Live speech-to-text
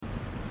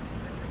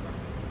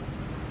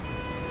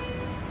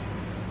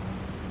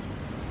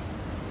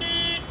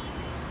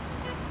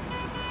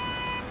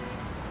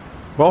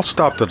While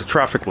stopped at a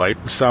traffic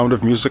light, the sound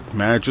of music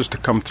manages to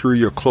come through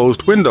your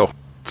closed window.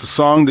 It's a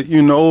song that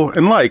you know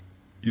and like.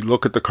 You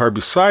look at the car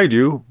beside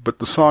you, but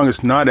the song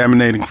is not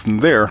emanating from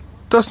there.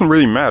 It doesn't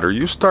really matter.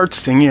 You start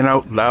singing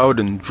out loud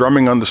and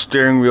drumming on the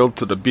steering wheel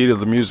to the beat of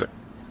the music.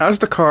 As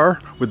the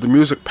car with the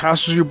music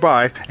passes you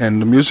by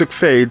and the music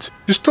fades,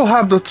 you still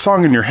have the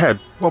song in your head.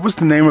 What was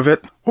the name of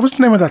it? What was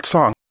the name of that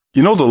song?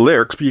 You know the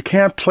lyrics, but you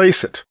can't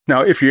place it. Now,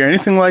 if you're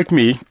anything like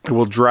me, it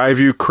will drive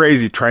you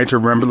crazy trying to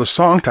remember the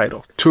song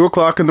title. 2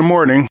 o'clock in the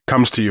morning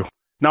comes to you.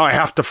 Now I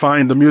have to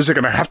find the music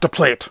and I have to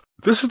play it.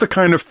 This is the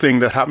kind of thing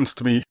that happens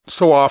to me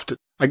so often.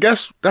 I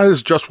guess that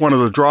is just one of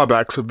the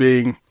drawbacks of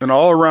being an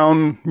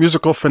all-around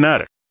musical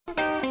fanatic.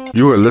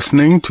 You are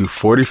listening to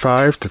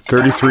 45 to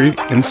 33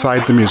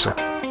 Inside the Music.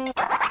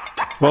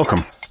 Welcome.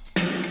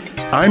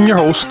 I'm your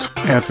host,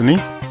 Anthony.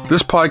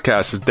 This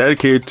podcast is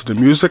dedicated to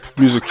the music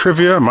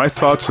trivia, my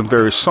thoughts on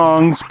various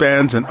songs,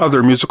 bands, and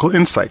other musical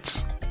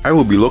insights. I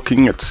will be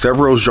looking at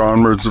several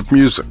genres of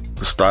music,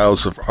 the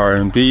styles of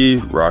R&B,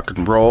 rock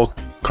and roll,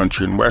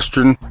 country and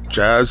western,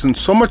 jazz, and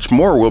so much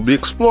more will be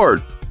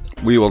explored.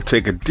 We will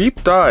take a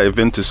deep dive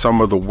into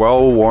some of the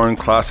well-worn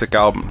classic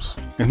albums.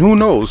 And who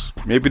knows,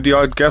 maybe the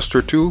odd guest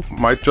or two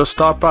might just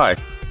stop by.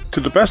 To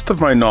the best of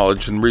my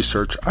knowledge and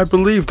research, I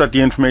believe that the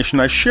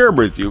information I share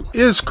with you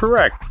is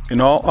correct.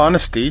 In all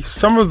honesty,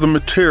 some of the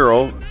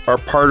material are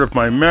part of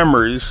my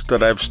memories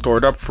that I've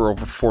stored up for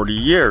over 40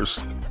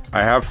 years.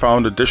 I have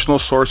found additional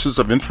sources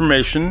of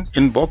information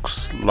in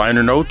books,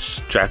 liner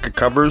notes, jacket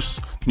covers,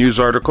 news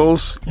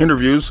articles,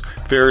 interviews,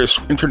 various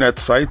internet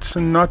sites,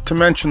 and not to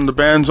mention the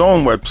band's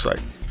own website.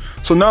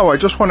 So now I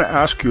just want to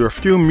ask you a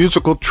few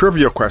musical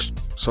trivia questions.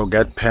 So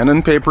get pen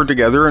and paper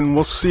together and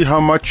we'll see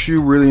how much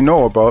you really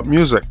know about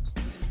music.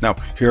 Now,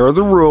 here are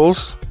the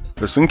rules.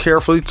 Listen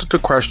carefully to the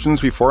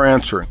questions before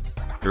answering.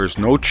 There is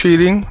no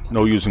cheating,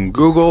 no using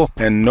Google,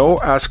 and no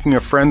asking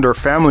a friend or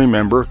family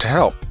member to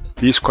help.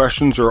 These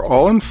questions are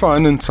all in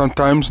fun and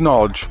sometimes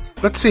knowledge.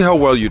 Let's see how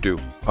well you do.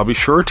 I'll be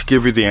sure to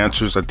give you the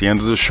answers at the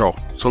end of the show.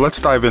 So let's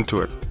dive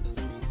into it.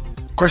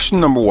 Question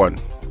number 1.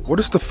 What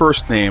is the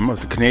first name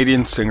of the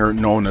Canadian singer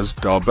known as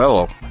Del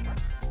Bello?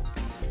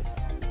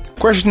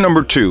 Question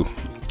number 2.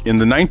 In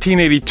the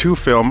 1982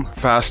 film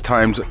Fast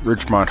Times at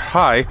Ridgemont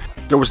High,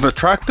 there was an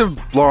attractive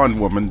blonde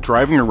woman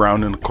driving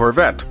around in a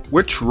Corvette.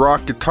 Which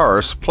rock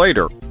guitarist played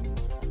her?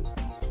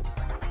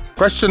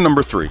 Question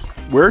number 3.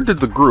 Where did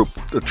the group,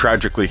 the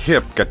Tragically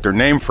Hip, get their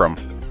name from?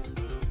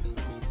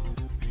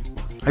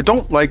 I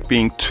don't like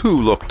being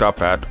too looked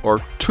up at or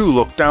too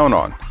looked down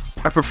on.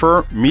 I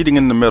prefer meeting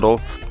in the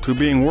middle to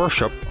being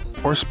worshipped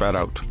or spat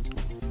out.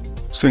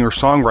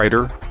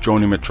 Singer-songwriter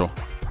Joni Mitchell.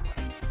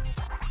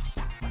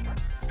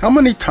 How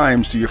many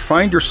times do you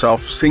find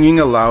yourself singing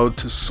aloud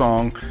to a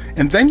song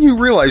and then you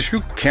realize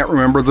you can't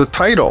remember the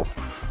title?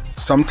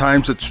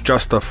 Sometimes it's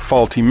just a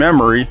faulty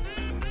memory.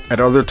 At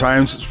other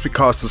times it's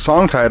because the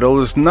song title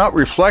is not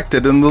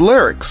reflected in the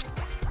lyrics.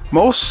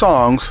 Most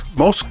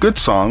good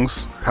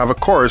songs, have a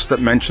chorus that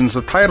mentions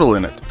the title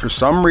in it. For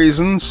some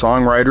reason,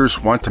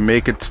 songwriters want to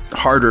make it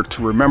harder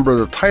to remember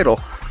the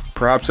title.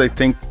 Perhaps they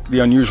think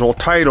the unusual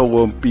title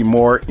will be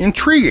more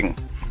intriguing.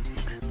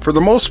 For the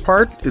most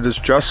part, it is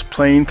just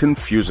plain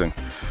confusing.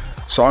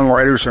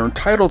 Songwriters are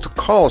entitled to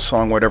call a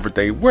song whatever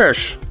they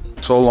wish,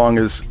 so long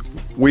as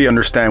we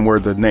understand where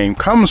the name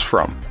comes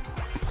from.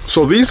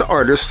 So these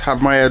artists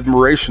have my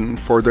admiration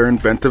for their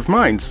inventive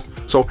minds.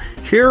 So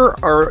here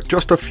are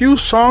just a few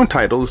song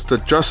titles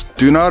that just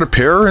do not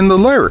appear in the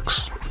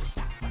lyrics.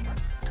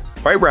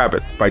 White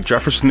Rabbit by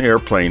Jefferson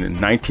Airplane in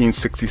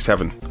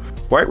 1967.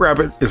 White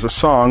Rabbit is a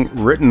song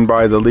written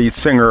by the lead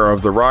singer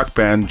of the rock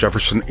band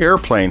Jefferson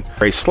Airplane,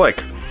 Ray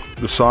Slick.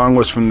 The song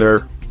was from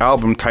their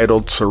album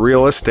titled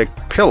Surrealistic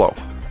Pillow.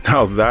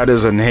 Now that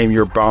is a name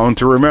you're bound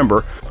to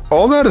remember.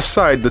 All that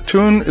aside, the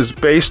tune is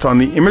based on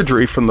the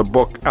imagery from the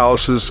book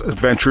Alice's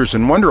Adventures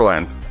in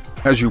Wonderland.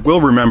 As you will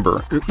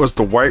remember, it was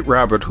the White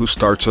Rabbit who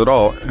starts it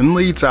all and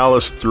leads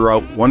Alice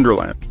throughout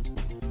Wonderland.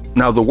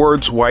 Now the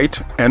words white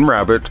and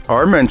rabbit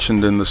are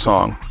mentioned in the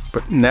song,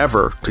 but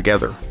never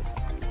together.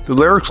 The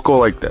lyrics go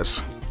like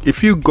this.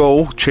 If you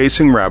go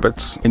chasing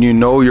rabbits and you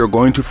know you're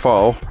going to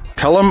fall,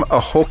 tell him a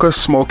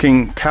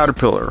hookah-smoking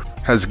caterpillar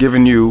has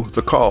given you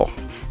the call.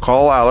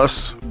 Call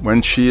Alice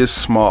when she is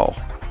small.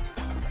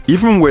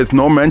 Even with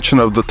no mention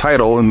of the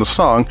title in the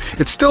song,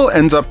 it still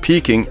ends up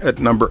peaking at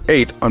number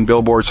 8 on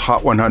Billboard's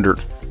Hot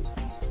 100.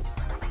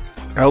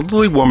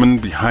 Elderly Woman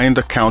Behind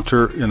a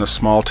Counter in a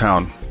Small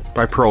Town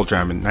by Pearl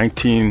Jam in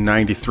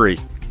 1993.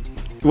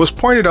 It was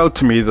pointed out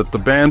to me that the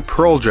band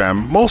Pearl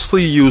Jam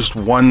mostly used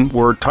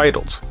one-word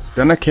titles.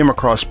 Then I came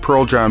across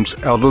Pearl Jam's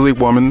Elderly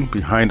Woman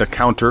Behind a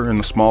Counter in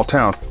a Small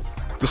Town.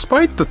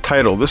 Despite the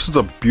title, this is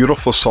a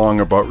beautiful song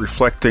about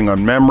reflecting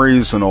on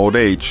memories and old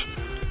age.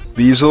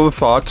 These are the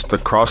thoughts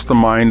that cross the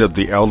mind of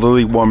the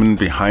elderly woman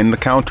behind the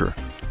counter.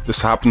 This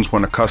happens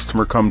when a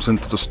customer comes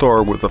into the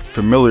store with a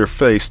familiar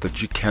face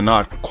that you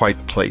cannot quite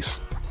place.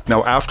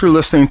 Now, after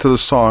listening to the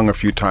song a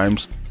few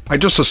times, I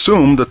just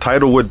assumed the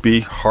title would be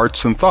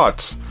Hearts and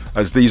Thoughts,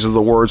 as these are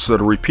the words that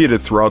are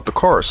repeated throughout the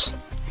chorus.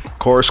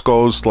 Chorus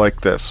goes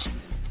like this.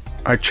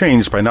 I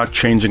changed by not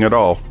changing at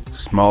all.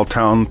 Small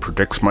town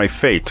predicts my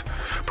fate.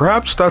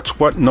 Perhaps that's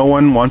what no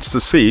one wants to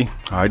see.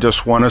 I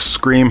just want to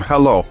scream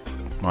hello.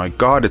 My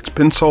God, it's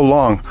been so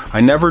long. I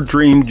never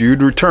dreamed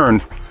you'd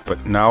return.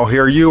 But now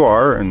here you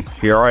are, and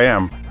here I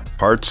am.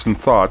 Hearts and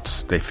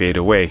thoughts, they fade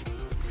away.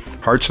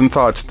 Hearts and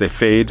thoughts, they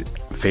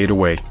fade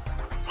away.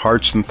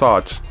 Hearts and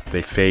thoughts,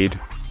 they fade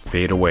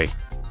away.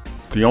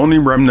 The only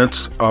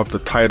remnants of the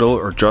title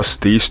are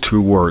just these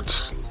two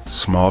words,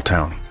 small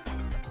town.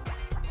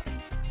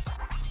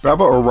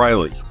 Baba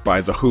O'Riley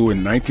by The Who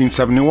in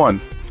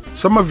 1971.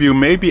 Some of you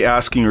may be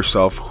asking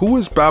yourself, who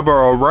is Baba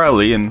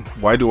O'Riley and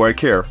why do I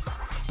care?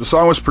 The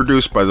song was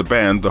produced by the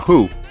band The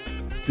Who.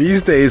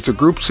 These days, the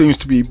group seems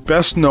to be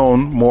best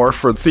known more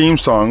for the theme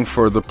song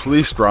for the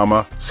police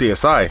drama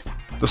CSI.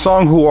 The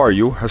song Who Are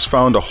You has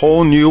found a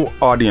whole new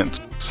audience.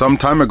 Some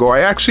time ago,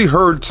 I actually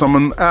heard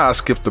someone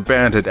ask if the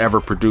band had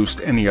ever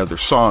produced any other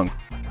song.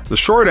 The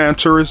short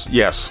answer is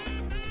yes.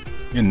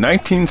 In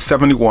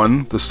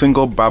 1971, the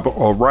single Baba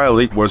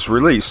O'Riley was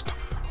released.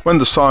 When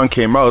the song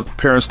came out,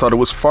 parents thought it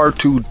was far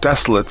too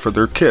desolate for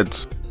their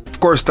kids. Of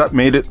course, that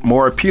made it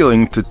more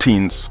appealing to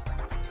teens.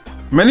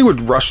 Many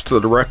would rush to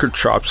the record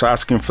shops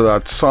asking for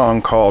that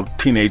song called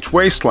Teenage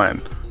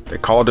Wasteland. They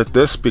called it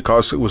this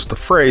because it was the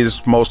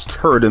phrase most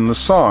heard in the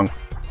song.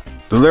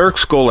 The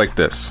lyrics go like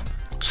this.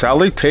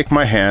 Sally, take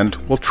my hand,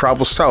 we'll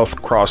travel south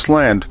across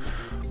land.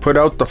 Put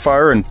out the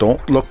fire and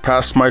don't look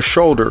past my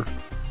shoulder.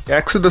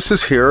 Exodus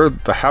is here,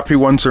 the happy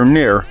ones are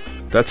near.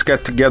 Let's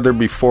get together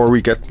before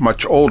we get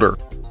much older.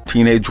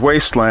 Teenage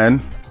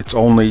Wasteland, it's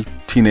only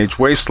Teenage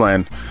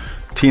Wasteland.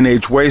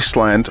 Teenage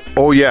Wasteland,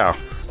 oh yeah,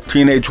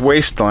 Teenage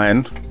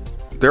Wasteland.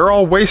 They're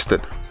all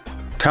wasted.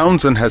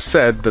 Townsend has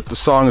said that the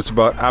song is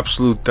about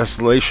absolute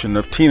desolation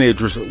of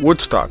teenagers at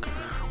Woodstock,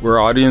 where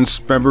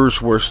audience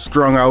members were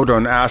strung out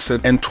on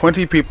acid and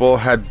 20 people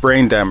had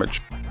brain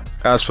damage.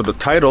 As for the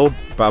title,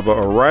 Baba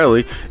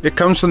O'Riley, it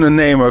comes from the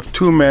name of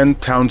two men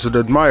Townsend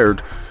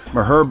admired,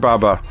 Meher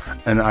Baba,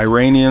 an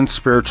Iranian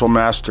spiritual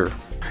master,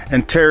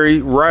 and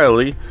Terry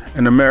Riley,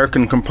 an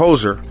American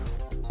composer.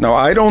 Now,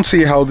 I don't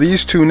see how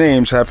these two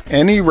names have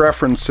any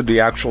reference to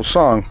the actual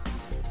song.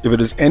 If it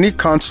is any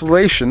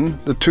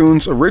consolation, the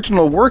tune's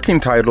original working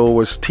title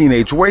was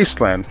Teenage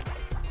Wasteland.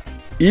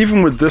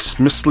 Even with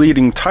this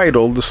misleading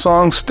title, the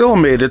song still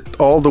made it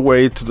all the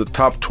way to the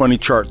top 20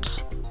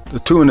 charts. The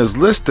tune is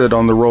listed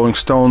on the Rolling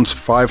Stones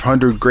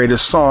 500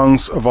 Greatest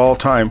Songs of All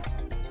Time.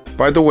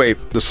 By the way,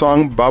 the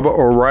song Baba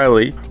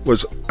O'Riley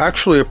was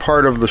actually a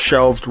part of the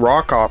shelved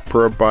rock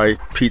opera by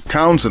Pete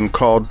Townsend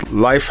called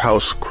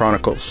Lifehouse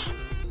Chronicles.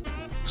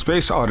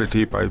 Space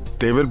Oddity by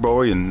David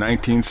Bowie in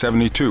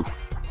 1972.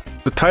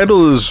 The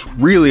title is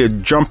really a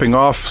jumping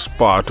off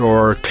spot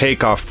or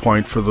takeoff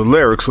point for the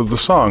lyrics of the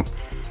song.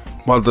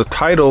 While the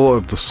title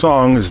of the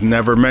song is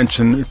never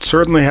mentioned, it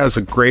certainly has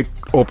a great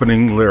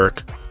opening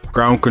lyric.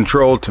 Ground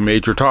control to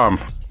Major Tom.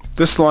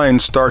 This line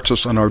starts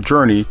us on our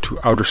journey to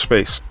outer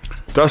space.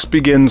 Thus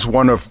begins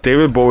one of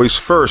David Bowie's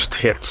first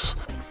hits.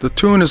 The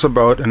tune is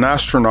about an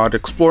astronaut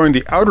exploring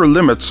the outer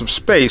limits of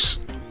space,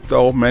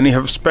 though many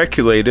have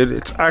speculated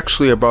it's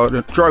actually about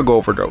a drug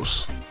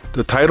overdose.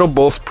 The title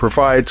both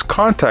provides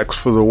context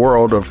for the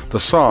world of the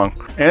song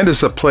and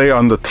is a play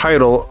on the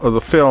title of the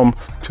film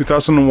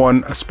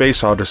 2001: A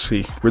Space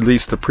Odyssey,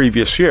 released the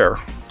previous year.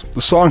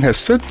 The song has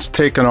since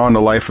taken on a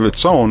life of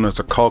its own as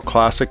a cult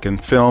classic in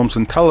films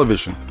and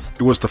television.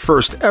 It was the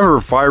first ever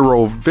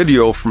viral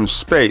video from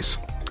space.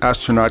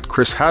 Astronaut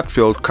Chris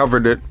Hadfield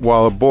covered it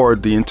while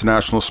aboard the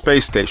International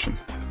Space Station.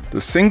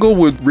 The single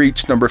would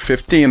reach number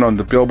 15 on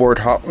the Billboard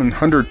Hot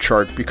 100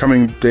 chart,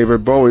 becoming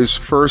David Bowie's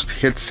first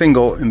hit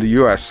single in the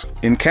US.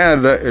 In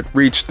Canada, it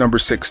reached number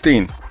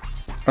 16.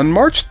 On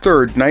March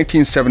 3rd,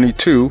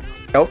 1972,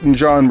 Elton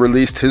John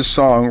released his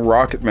song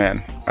Rocket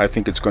Man. I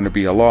think it's going to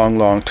be a long,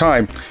 long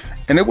time.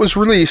 And it was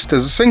released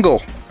as a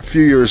single. A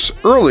few years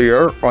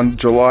earlier, on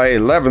July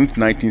 11th,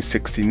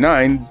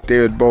 1969,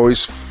 David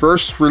Bowie's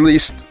first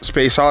released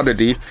Space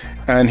Oddity,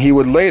 and he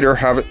would later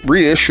have it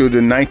reissued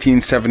in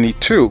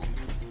 1972.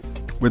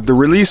 With the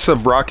release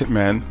of Rocket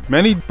Man,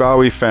 many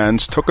Bowie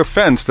fans took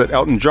offense that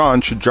Elton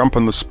John should jump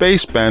on the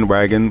space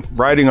bandwagon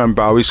riding on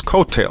Bowie's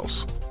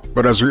coattails.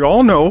 But as we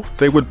all know,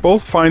 they would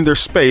both find their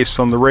space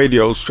on the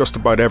radios just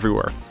about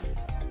everywhere.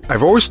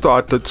 I've always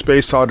thought that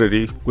Space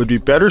Oddity would be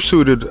better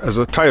suited as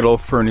a title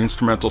for an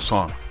instrumental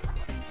song.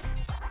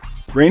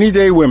 Rainy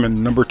Day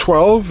Women, number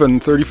 12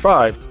 and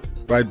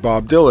 35, by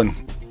Bob Dylan.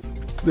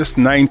 This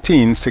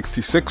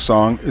 1966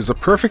 song is a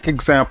perfect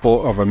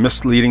example of a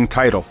misleading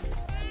title.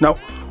 Now,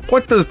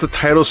 what does the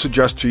title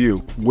suggest to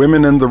you?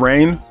 Women in the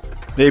Rain?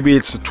 Maybe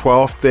it's the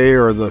 12th day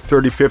or the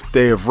 35th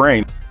day of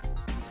rain.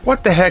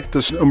 What the heck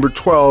does number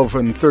 12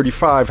 and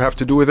 35 have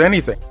to do with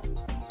anything?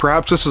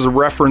 Perhaps this is a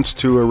reference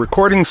to a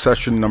recording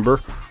session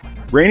number.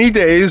 Rainy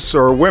days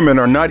or women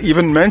are not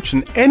even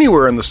mentioned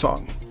anywhere in the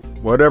song.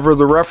 Whatever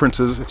the reference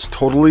is, it's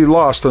totally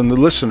lost on the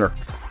listener.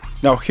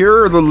 Now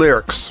here are the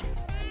lyrics.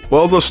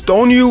 Well, they'll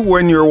stone you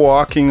when you're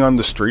walking on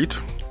the street.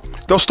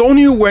 They'll stone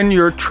you when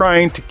you're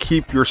trying to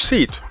keep your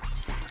seat.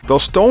 They'll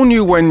stone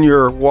you when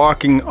you're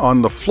walking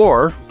on the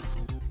floor.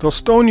 They'll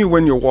stone you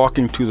when you're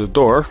walking to the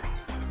door.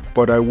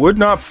 But I would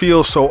not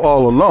feel so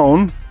all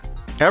alone.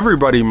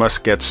 Everybody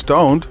must get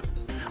stoned.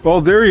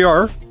 Well, there you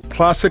are.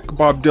 Classic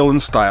Bob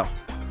Dylan style.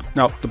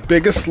 Now, the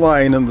biggest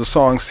line in the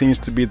song seems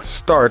to be the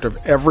start of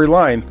every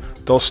line.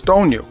 They'll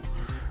stone you.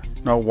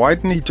 Now, why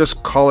didn't he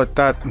just call it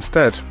that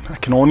instead? I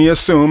can only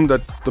assume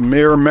that the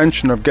mere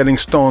mention of getting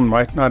stoned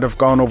might not have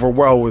gone over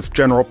well with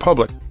general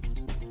public.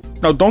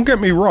 Now, don't get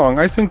me wrong,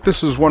 I think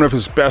this is one of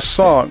his best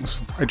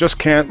songs. I just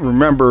can't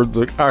remember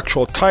the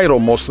actual title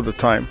most of the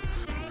time.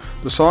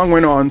 The song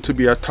went on to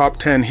be a top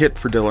 10 hit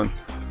for Dylan,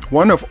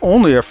 one of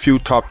only a few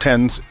top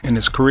 10s in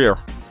his career.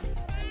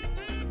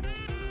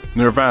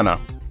 Nirvana,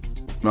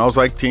 Smells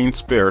Like Teen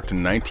Spirit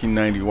in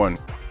 1991.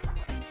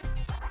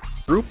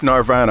 Group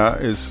Nirvana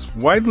is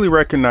widely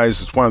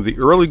recognized as one of the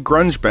early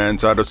grunge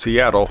bands out of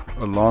Seattle,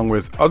 along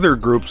with other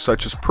groups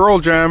such as Pearl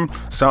Jam,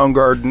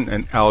 Soundgarden,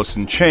 and Alice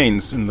in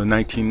Chains in the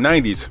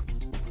 1990s.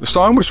 The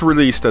song was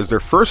released as their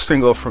first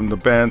single from the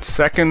band's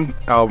second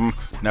album,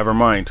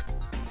 Nevermind.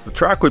 The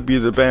track would be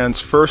the band's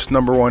first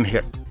 #1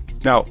 hit.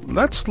 Now,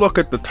 let's look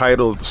at the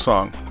title of the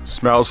song,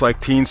 Smells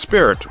Like Teen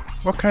Spirit.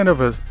 What kind of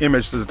an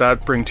image does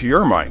that bring to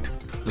your mind?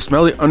 The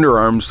smelly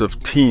underarms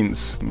of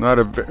teens. Not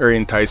a very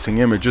enticing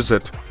image, is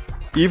it?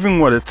 Even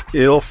with its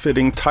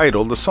ill-fitting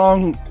title, the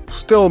song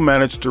still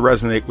managed to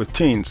resonate with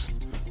teens.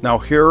 Now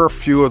here are a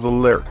few of the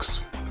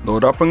lyrics.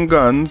 Load up on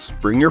guns,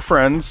 bring your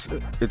friends,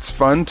 it's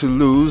fun to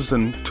lose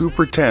and to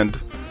pretend.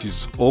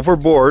 She's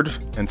overboard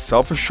and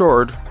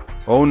self-assured.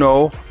 Oh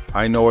no,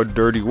 I know a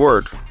dirty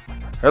word.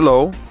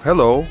 Hello,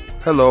 hello,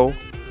 hello,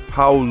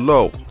 how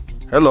low?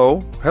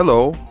 Hello,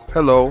 hello,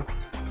 hello,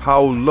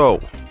 how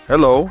low?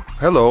 Hello,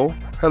 hello,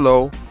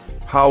 hello,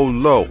 how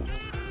low?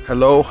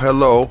 Hello,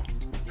 hello,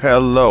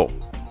 hello.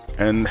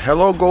 And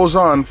hello goes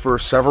on for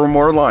several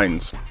more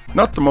lines.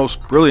 Not the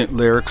most brilliant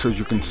lyrics, as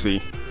you can see.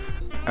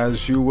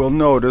 As you will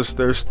notice,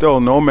 there's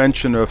still no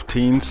mention of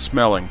teens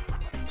smelling.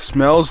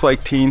 Smells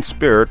Like Teen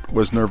Spirit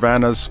was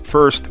Nirvana's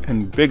first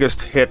and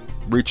biggest hit,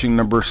 reaching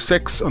number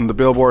 6 on the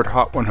Billboard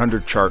Hot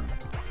 100 chart.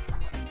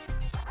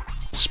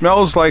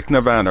 Smells Like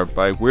Nirvana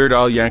by Weird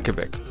Al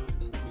Yankovic.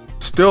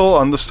 Still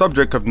on the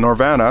subject of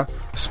Nirvana,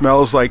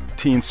 Smells Like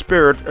Teen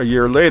Spirit, a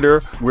year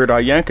later, Weird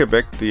Al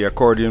Yankovic, the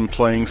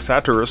accordion-playing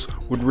satirist,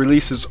 would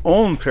release his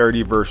own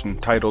parody version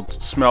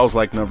titled Smells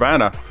Like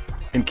Nirvana.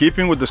 In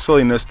keeping with the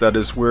silliness that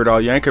is Weird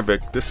Al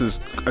Yankovic, this is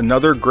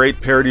another great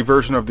parody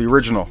version of the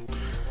original.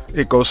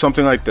 It goes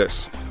something like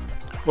this.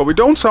 Well, we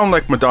don't sound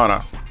like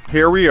Madonna.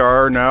 Here we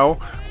are now,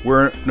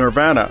 we're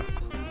Nirvana.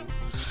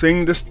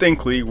 Sing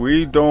distinctly,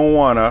 we don't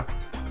wanna.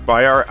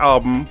 Buy our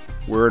album,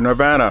 we're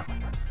Nirvana.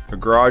 A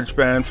garage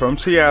band from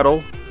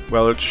Seattle.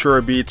 Well, it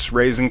sure beats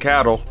raising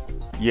cattle.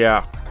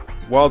 Yeah.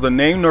 While the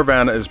name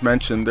Nirvana is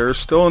mentioned, there is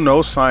still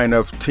no sign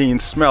of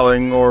teens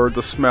smelling or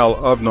the smell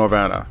of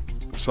Nirvana.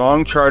 The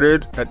song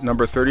charted at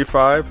number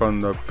 35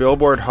 on the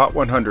Billboard Hot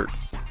 100.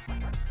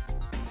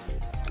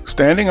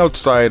 Standing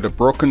Outside a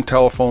Broken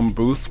Telephone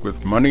Booth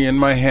with Money in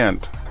My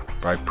Hand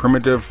by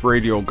Primitive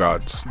Radio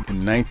Gods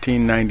in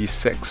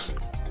 1996.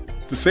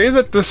 To say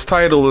that this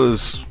title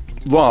is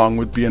long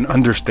would be an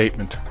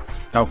understatement.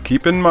 Now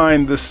keep in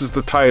mind this is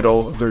the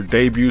title of their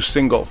debut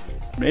single.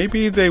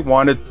 Maybe they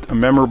wanted a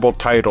memorable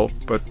title,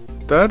 but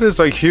that is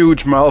a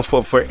huge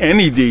mouthful for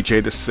any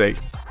DJ to say.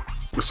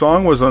 The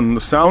song was on the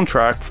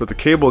soundtrack for The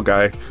Cable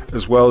Guy,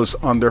 as well as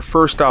on their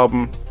first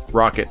album,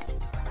 Rocket.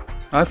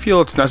 I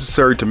feel it's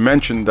necessary to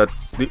mention that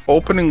the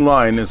opening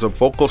line is a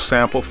vocal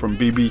sample from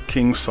B.B.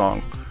 King's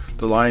song.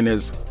 The line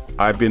is,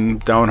 I've been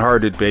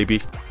downhearted,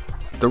 baby.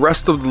 The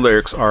rest of the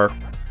lyrics are,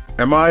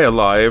 am I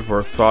alive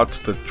or thoughts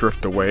that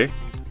drift away?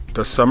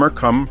 Does summer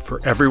come for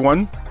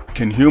everyone?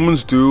 Can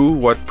humans do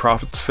what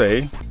prophets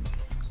say?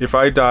 If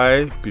I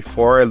die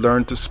before I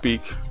learn to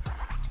speak,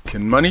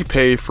 can money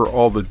pay for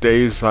all the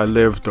days I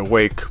lived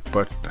awake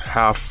but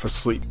half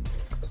asleep?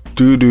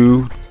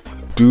 Doo-doo,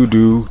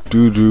 doo-doo,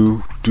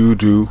 doo-doo,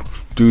 doo-doo,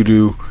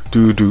 doo-doo,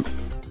 doo-doo.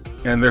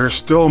 And there's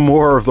still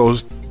more of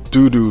those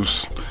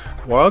doo-doos.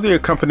 While the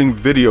accompanying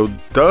video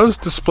does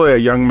display a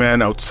young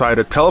man outside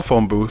a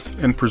telephone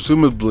booth and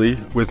presumably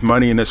with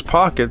money in his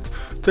pocket,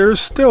 there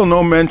is still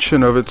no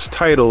mention of its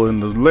title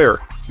in the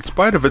lyric. In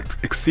spite of its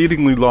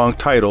exceedingly long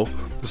title,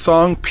 the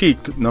song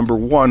peaked at number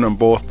 1 on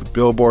both the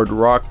Billboard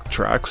Rock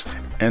tracks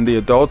and the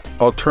Adult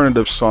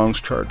Alternative Songs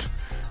chart.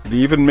 It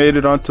even made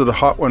it onto the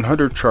Hot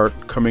 100 chart,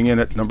 coming in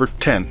at number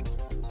 10.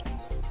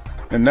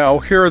 And now,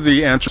 here are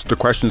the answers to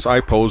questions I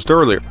posed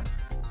earlier.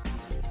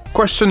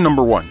 Question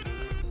number 1.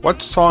 What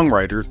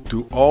songwriter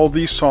do all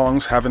these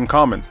songs have in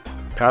common?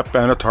 Pat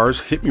Benatar's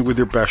Hit Me With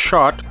Your Best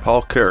Shot,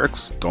 Paul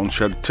Carrick's Don't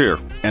Shed a Tear,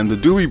 and the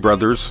Dewey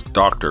Brothers'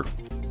 Doctor.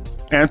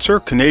 Answer,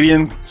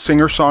 Canadian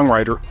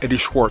singer-songwriter Eddie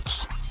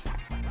Schwartz.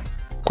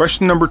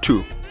 Question number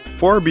 2.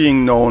 Before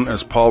being known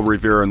as Paul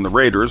Revere and the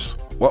Raiders,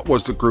 what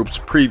was the group's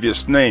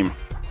previous name?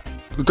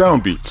 The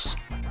Downbeats.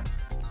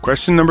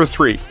 Question number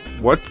 3.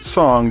 what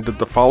song did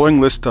the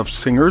following list of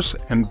singers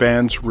and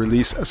bands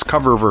release as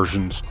cover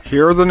versions?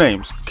 Here are the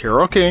names: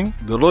 Carole King,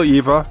 Little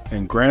Eva,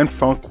 and Grand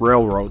Funk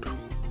Railroad.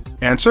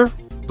 Answer: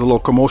 The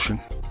Locomotion.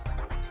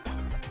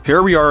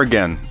 Here we are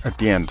again at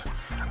the end.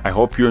 I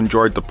hope you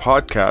enjoyed the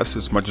podcast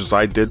as much as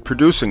I did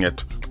producing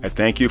it. I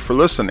thank you for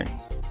listening.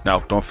 Now,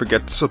 don't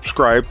forget to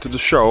subscribe to the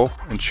show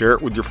and share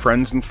it with your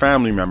friends and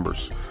family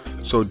members.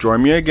 So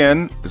join me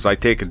again as I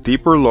take a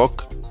deeper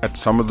look at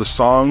some of the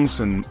songs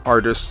and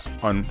artists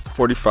on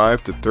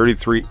 45 to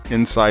 33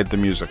 Inside the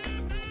Music.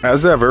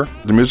 As ever,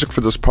 the music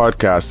for this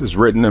podcast is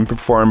written and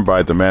performed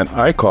by the man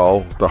I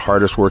call the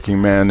hardest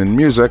working man in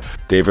music,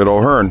 David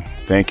O'Hearn.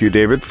 Thank you,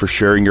 David, for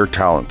sharing your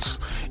talents.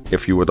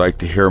 If you would like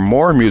to hear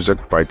more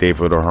music by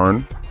David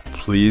O'Hearn,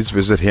 please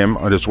visit him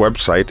on his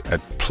website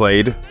at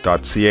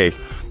playd.ca.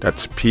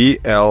 That's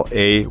playd.ca.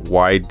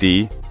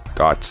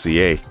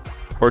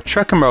 Or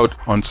check him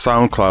out on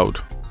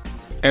SoundCloud.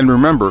 And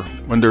remember,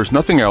 when there's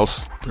nothing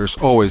else, there's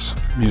always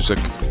music.